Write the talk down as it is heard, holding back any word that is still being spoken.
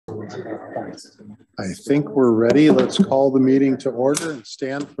I think we're ready. Let's call the meeting to order and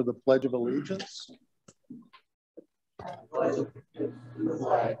stand for the Pledge of Allegiance. The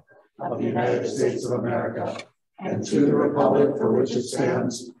flag of the United States of America and to the republic for which it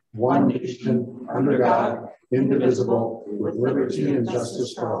stands, one nation, under God, indivisible, with liberty and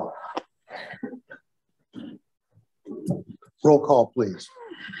justice for all. Roll call, please.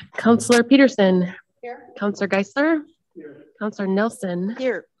 Councillor Peterson. Here. Councillor Geisler. Here. Councillor Nelson.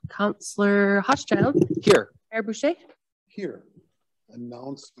 Here. Councillor Hochschild. Here. Mayor Boucher. Here.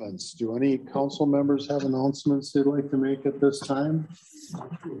 Announcements. Do any council members have announcements they'd like to make at this time?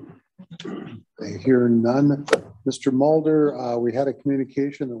 I hear none. Mr. Mulder, we had a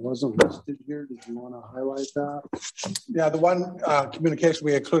communication that wasn't listed here. Did you want to highlight that? Yeah, the one communication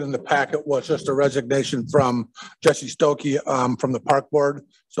we included in the packet was just a resignation from Jesse Stokey from the park board.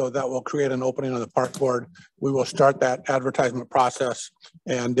 So that will create an opening on the park board. We will start that advertisement process.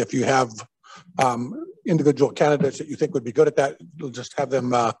 And if you have individual candidates that you think would be good at that, we'll just have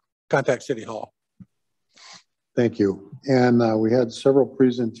them contact City Hall. Thank you. And we had several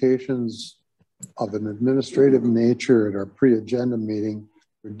presentations of an administrative nature at our pre-agenda meeting.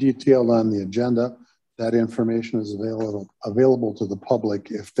 They're detailed on the agenda. That information is available to the public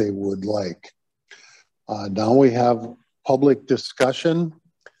if they would like. Now we have public discussion.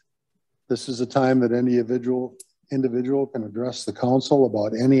 This is a time that any individual can address the council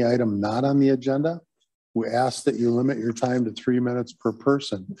about any item not on the agenda. We ask that you limit your time to 3 minutes per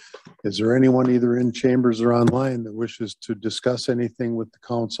person. Is there anyone either in chambers or online that wishes to discuss anything with the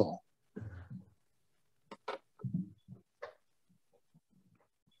council?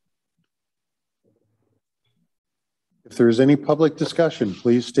 If there is any public discussion,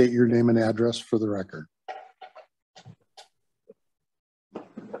 please state your name and address for the record.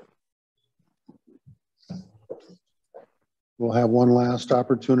 We'll have one last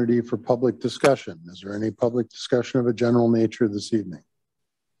opportunity for public discussion. Is there any public discussion of a general nature this evening?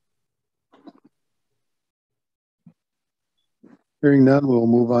 Hearing none, we'll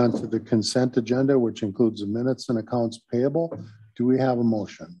move on to the consent agenda, which includes the minutes and accounts payable. Do we have a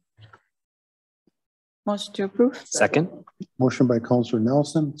motion? Motion to approve. Second. Motion by Councillor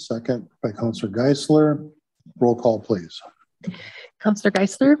Nelson, second by Councillor Geisler. Roll call, please. Councillor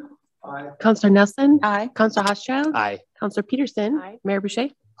Geisler. Aye. Councillor Nelson. Aye. Councillor Hochschild. Aye. Councillor Peterson. Aye. Mayor Boucher.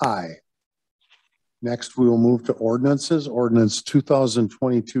 Aye. Next, we will move to ordinances. Ordinance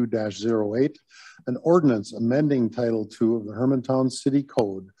 2022-08, an ordinance amending Title II of the Hermantown City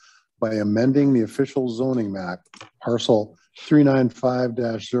Code by amending the official zoning map, parcel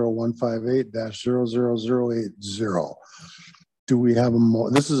 395-0158-00080. Do we have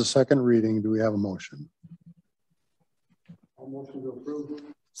this is a second reading. Do we have a motion? Motion to approve.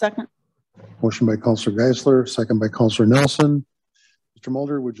 Second. Motion by Councillor Geisler, second by Councillor Nelson. Mr.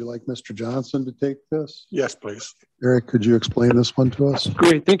 Mulder, would you like Mr. Johnson to take this? Yes, please. Eric, could you explain this one to us?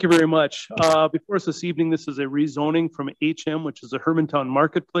 Great, thank you very much. Before us this evening, this is a rezoning from HM, which is a Hermantown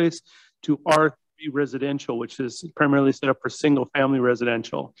Marketplace, to R3 residential, which is primarily set up for single family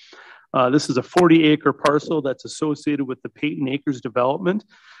residential. This is a 40-acre parcel that's associated with the Peyton Acres development.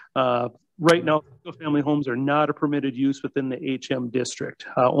 Right now, single family homes are not a permitted use within the HM district.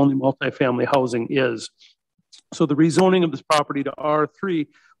 Only multifamily housing is. So the rezoning of this property to R3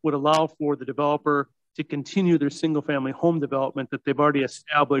 would allow for the developer to continue their single family home development that they've already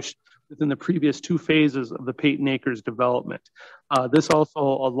established within the previous 2 phases of the Peyton Acres development. This also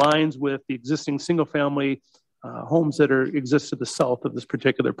aligns with the existing single family homes that exist to the south of this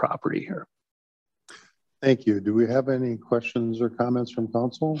particular property here. Thank you. Do we have any questions or comments from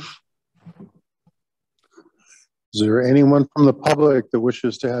council? Is there anyone from the public that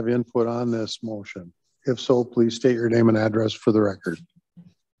wishes to have input on this motion? If so, please state your name and address for the record.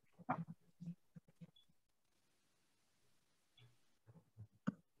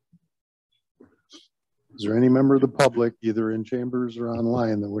 Is there any member of the public, either in chambers or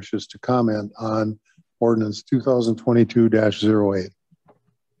online, that wishes to comment on ordinance 2022-08?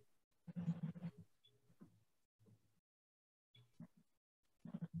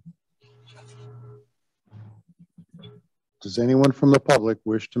 Does anyone from the public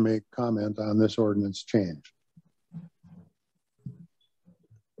wish to make comment on this ordinance change?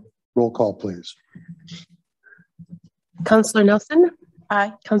 Roll call, please. Councillor Nelson.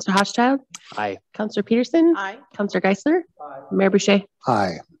 Aye. Councillor Hochschild. Aye. Councillor Peterson. Aye. Councillor Geisler. Aye. Mayor Boucher.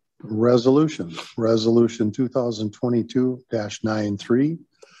 Aye. Resolution 2022-93.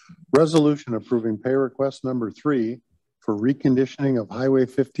 Resolution approving pay request number 3 for reconditioning of Highway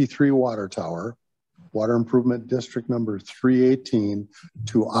 53 water tower, Water Improvement District number 318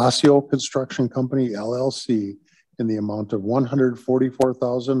 to Osseo Construction Company, LLC in the amount of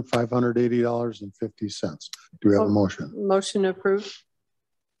 $144,580.50. Do we have a motion? Motion approved.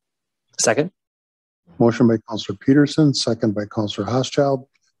 Second. Motion by Counselor Peterson, second by Counselor Housechild.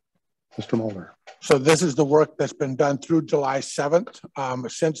 Mr. Mulder. So this is the work that's been done through July 7th.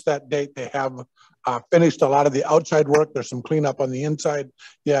 Since that date, they have finished a lot of the outside work. There's some cleanup on the inside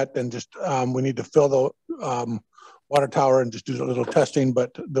yet, and just we need to fill the water tower and just do a little testing,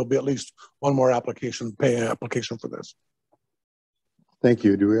 but there'll be at least one more application, pay application for this. Thank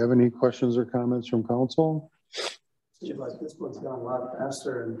you. Do we have any questions or comments from council? Seems like this one's gone a lot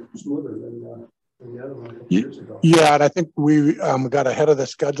faster and smoother than the other one a couple years ago. Yeah, and I think we got ahead of the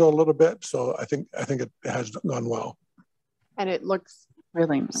schedule a little bit, so I think it has gone well. And it looks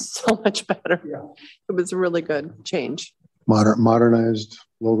really so much better. Yeah. It was a really good change. Modernized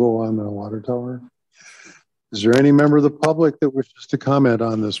logo on the water tower. Is there any member of the public that wishes to comment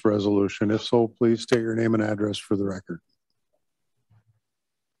on this resolution? If so, please state your name and address for the record.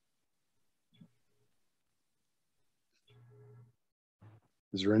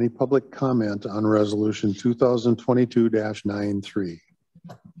 Is there any public comment on resolution 2022-93?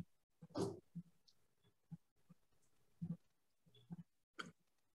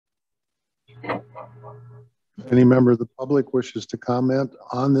 Any member of the public wishes to comment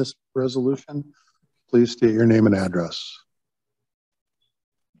on this resolution? Please state your name and address.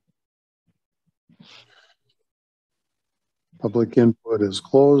 Public input is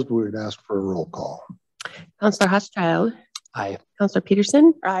closed. We would ask for a roll call. Counselor Housechild. Aye. Counselor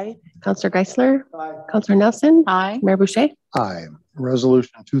Peterson. Aye. Counselor Geisler. Aye. Counselor Nelson. Aye. Mayor Boucher. Aye.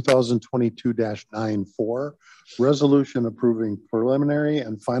 Resolution 2022-94, resolution approving preliminary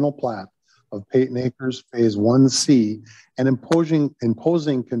and final plat of Peyton Acres Phase 1C and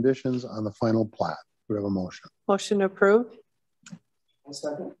imposing conditions on the final plat. Do we have a motion? Motion approved. One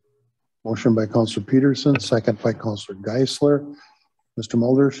second. Motion by Counselor Peterson, second by Counselor Geisler. Mr.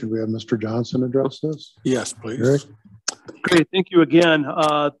 Mulder, should we have Mr. Johnson address this? Yes, please. Eric? Great, thank you again.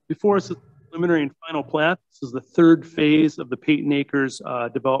 Before us is the preliminary and final plat. This is the third phase of the Peyton Acres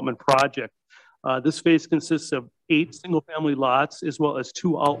development project. This phase consists of 8 single-family lots as well as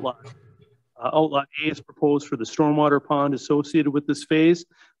 2 outlots. Outlot A is proposed for the stormwater pond associated with this phase,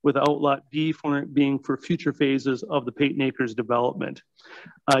 with outlot B being for future phases of the Peyton Acres development.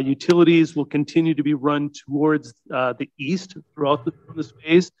 Utilities will continue to be run towards the east throughout this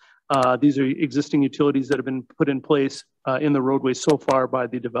phase. These are existing utilities that have been put in place in the roadway so far by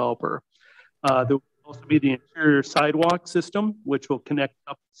the developer. There will also be the interior sidewalk system, which will connect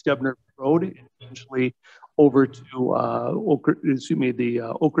up Stebner Road and eventually over to the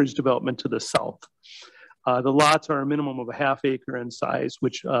Oak Ridge development to the south. The lots are a minimum of a ½ acre in size,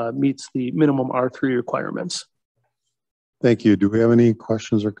 which meets the minimum R3 requirements. Thank you. Do we have any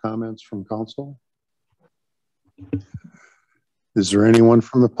questions or comments from council? Is there anyone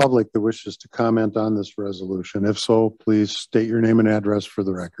from the public that wishes to comment on this resolution? If so, please state your name and address for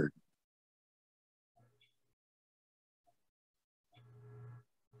the record.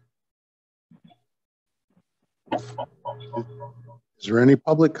 Is there any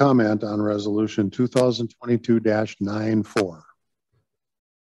public comment on resolution 2022-94?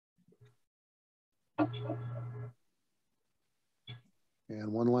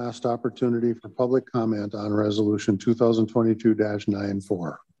 And one last opportunity for public comment on resolution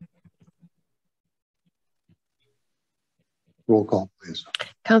 2022-94. Roll call, please.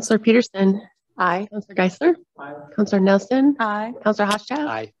 Counselor Peterson. Aye. Counselor Geisler. Aye. Counselor Nelson. Aye. Counselor Housechild.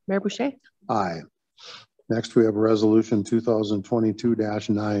 Aye. Mayor Boucher. Aye. Next, we have resolution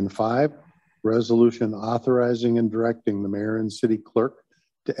 2022-95, resolution authorizing and directing the mayor and city clerk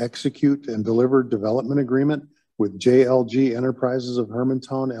to execute and deliver development agreement with JLG Enterprises of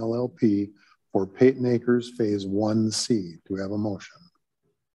Hermantown LLP for Peyton Acres Phase 1C. Do we have a motion?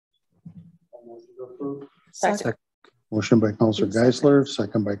 Motion to approve. Second. Motion by Counselor Geisler,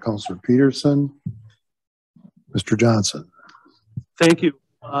 second by Counselor Peterson. Mr. Johnson. Thank you.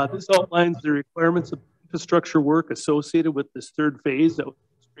 This outlines the requirements of infrastructure work associated with this third phase that was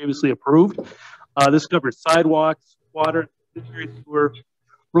previously approved. This covers sidewalks, water, sewer,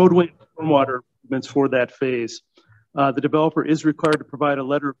 roadway, and stormwater improvements for that phase. The developer is required to provide a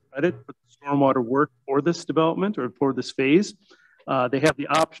letter of credit for the stormwater work for this development or for this phase. They have the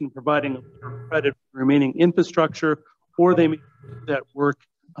option of providing a letter of credit for remaining infrastructure, or they may do that work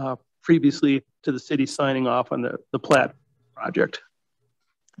previously to the city signing off on the plat project.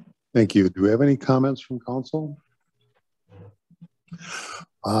 Thank you. Do we have any comments from council?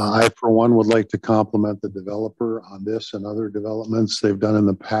 I, for one, would like to compliment the developer on this and other developments they've done in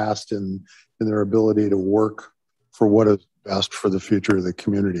the past in their ability to work for what is best for the future of the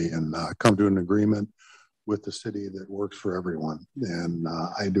community and come to an agreement with the city that works for everyone. And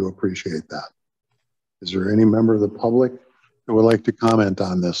I do appreciate that. Is there any member of the public that would like to comment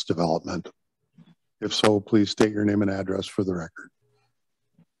on this development? If so, please state your name and address for the record.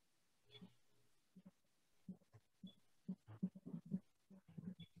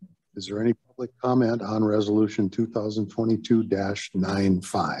 Is there any public comment on resolution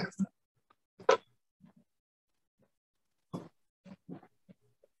 2022-95?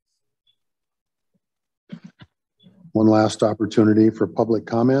 One last opportunity for public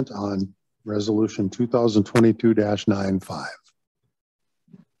comment on resolution 2022-95.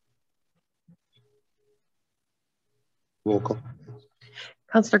 Roll call.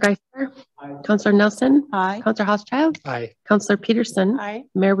 Counselor Geisler. Counselor Nelson. Aye. Counselor Housechild. Aye. Counselor Peterson. Aye.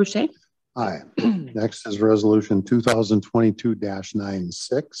 Mayor Boucher. Aye. Next is resolution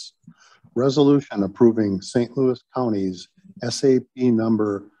 2022-96. Resolution approving St. Louis County's SAP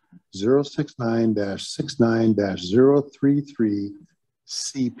number 069-69-033,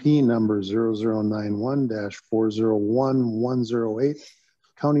 CP number 0091-401108,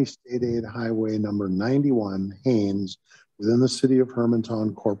 County State Aid Highway number 91, Haynes, within the city of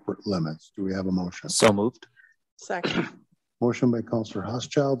Hermantown corporate limits. Do we have a motion? So moved. Second. Motion by Councilor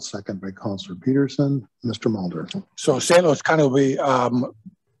Housechild, second by Councilor Peterson. Mr. Mulder. So St. Louis County will be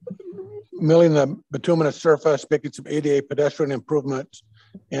milling the bituminous surface, making some ADA pedestrian improvements,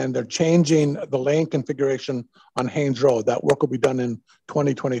 and they're changing the lane configuration on Haynes Road. That work will be done in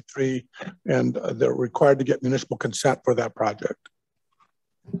 2023, and they're required to get municipal consent for that project.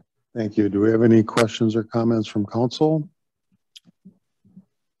 Thank you. Do we have any questions or comments from council?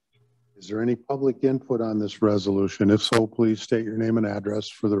 Is there any public input on this resolution? If so, please state your name and address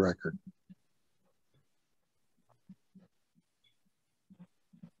for the record.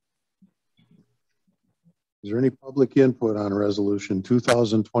 Is there any public input on resolution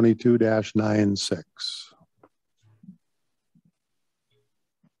 2022-96?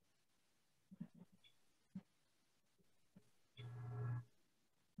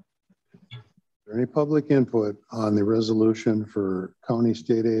 Any public input on the resolution for County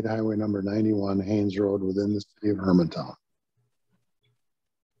State Aid Highway number 91, Haynes Road, within the city of Hermantown?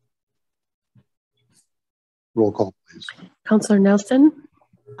 Roll call, please. Counselor Nelson.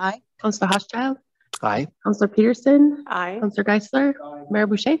 Aye. Counselor Housechild. Aye. Counselor Peterson. Aye. Counselor Geisler. Mayor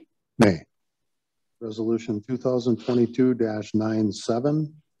Boucher. Nay. Resolution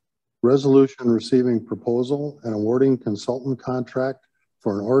 2022-97. Resolution receiving proposal and awarding consultant contract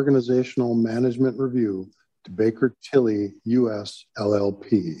for an organizational management review to Baker Tilly US LLP.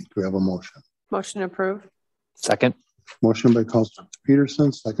 Do we have a motion? Motion approved. Second. Motion by Councilor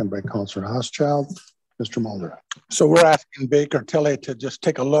Peterson, second by Councilor Housechild. Mr. Mulder. So we're asking Baker Tilly to just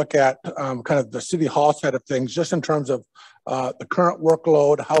take a look at kind of the city hall side of things, just in terms of the current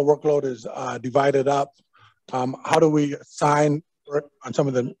workload, how workload is divided up. How do we assign on some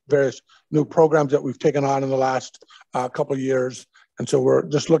of the various new programs that we've taken on in the last couple of years? And so we're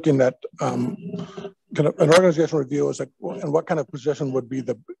just looking at kind of an organizational review is like, and what kind of position would be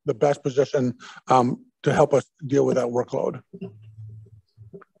the best position to help us deal with that workload.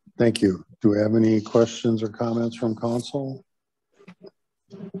 Thank you. Do we have any questions or comments from council?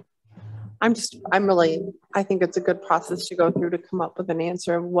 I think it's a good process to go through to come up with an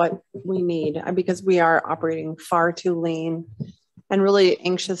answer of what we need, because we are operating far too lean, and really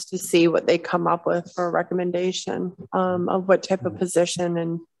anxious to see what they come up with for a recommendation of what type of position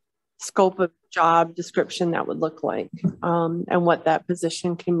and scope of job description that would look like, and what that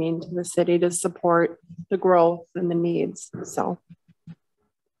position can mean to the city to support the growth and the needs. So.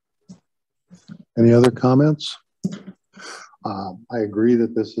 Any other comments? I agree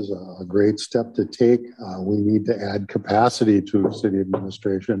that this is a great step to take. We need to add capacity to city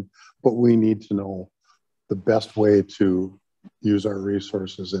administration, but we need to know the best way to use our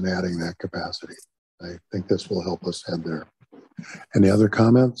resources in adding that capacity. I think this will help us head there. Any other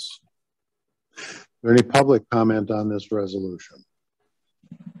comments? Is there any public comment on this resolution?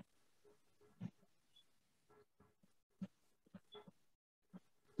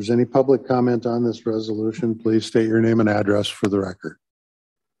 If there's any public comment on this resolution, please state your name and address for the record.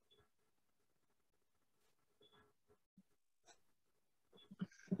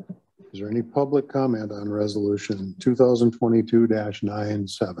 Is there any public comment on resolution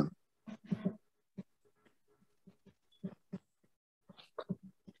 2022-97?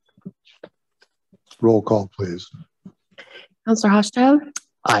 Roll call, please. Counselor Housechild.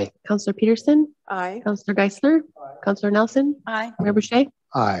 Aye. Counselor Peterson. Aye. Counselor Geisler. Counselor Nelson. Aye. Mayor Boucher.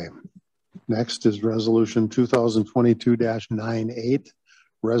 Aye. Next is resolution 2022-98,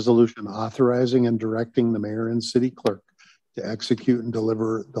 resolution authorizing and directing the mayor and city clerk to execute and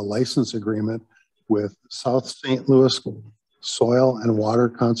deliver the license agreement with South St. Louis Soil and Water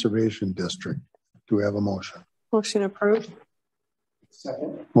Conservation District. Do we have a motion? Motion approved.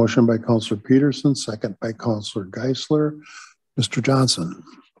 Second. Motion by Counselor Peterson, second by Counselor Geisler. Mr. Johnson.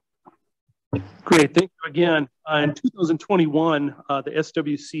 Great, thank you again. In 2021, the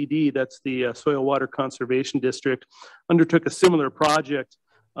SWCD, that's the Soil Water Conservation District, undertook a similar project.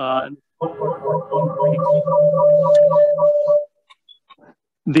 That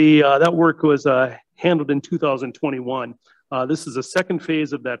work was handled in 2021. This is the second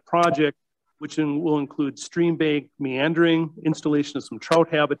phase of that project, which will include stream bank meandering, installation of some trout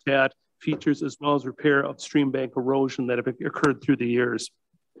habitat features, as well as repair of stream bank erosion that have occurred through the years.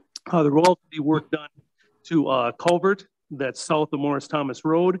 There will also be work done to culvert that's south of Morris Thomas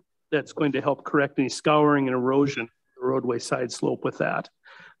Road that's going to help correct any scouring and erosion the roadway side slope with that.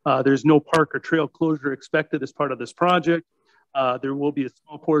 There's no park or trail closure expected as part of this project. There will be a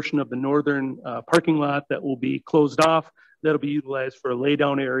small portion of the northern parking lot that will be closed off. That'll be utilized for a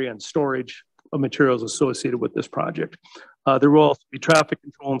laydown area and storage of materials associated with this project. There will also be traffic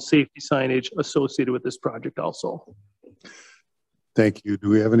control and safety signage associated with this project also. Thank you. Do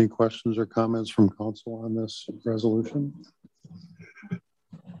we have any questions or comments from council on this resolution?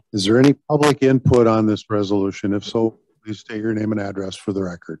 Is there any public input on this resolution? If so, please state your name and address for the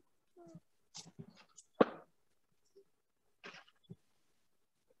record.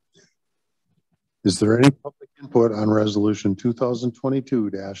 Is there any public input on resolution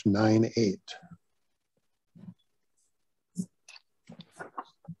 2022-98?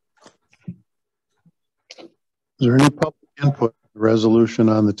 Is there any public input? Resolution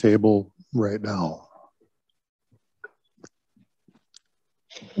on the table right now.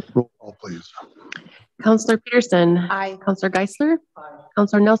 Roll call, please. Counselor Peterson. Aye. Counselor Geisler. Aye.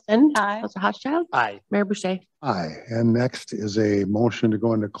 Counselor Nelson. Aye. Counselor Hochschild. Aye. Mayor Boucher. Aye. And next is a motion to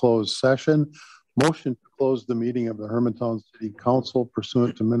go into closed session. Motion to close the meeting of the Hermantown City Council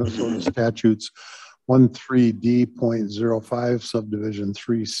pursuant to Minnesota statutes 13D.05 subdivision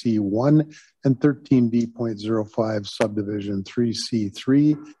 3C1 and 13D.05 subdivision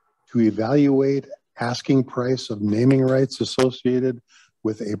 3C3 to evaluate asking price of naming rights associated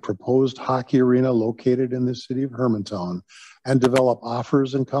with a proposed hockey arena located in the city of Hermantown and develop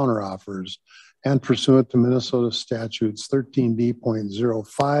offers and counteroffers, and pursuant to Minnesota statutes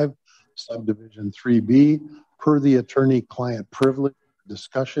 13D.05 subdivision 3B per the attorney-client privilege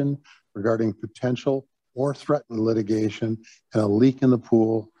discussion regarding potential or threatened litigation and a leak in the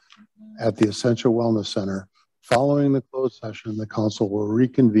pool at the Essential Wellness Center. Following the closed session, the council will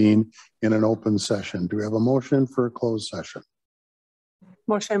reconvene in an open session. Do we have a motion for a closed session?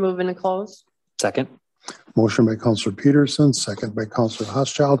 Motion to move into close. Second. Motion by Councilor Peterson, second by Councilor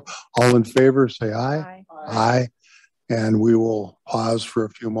Hochschild. All in favor, say aye. Aye. And we will pause for a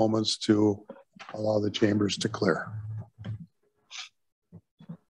few moments to allow the chambers to clear.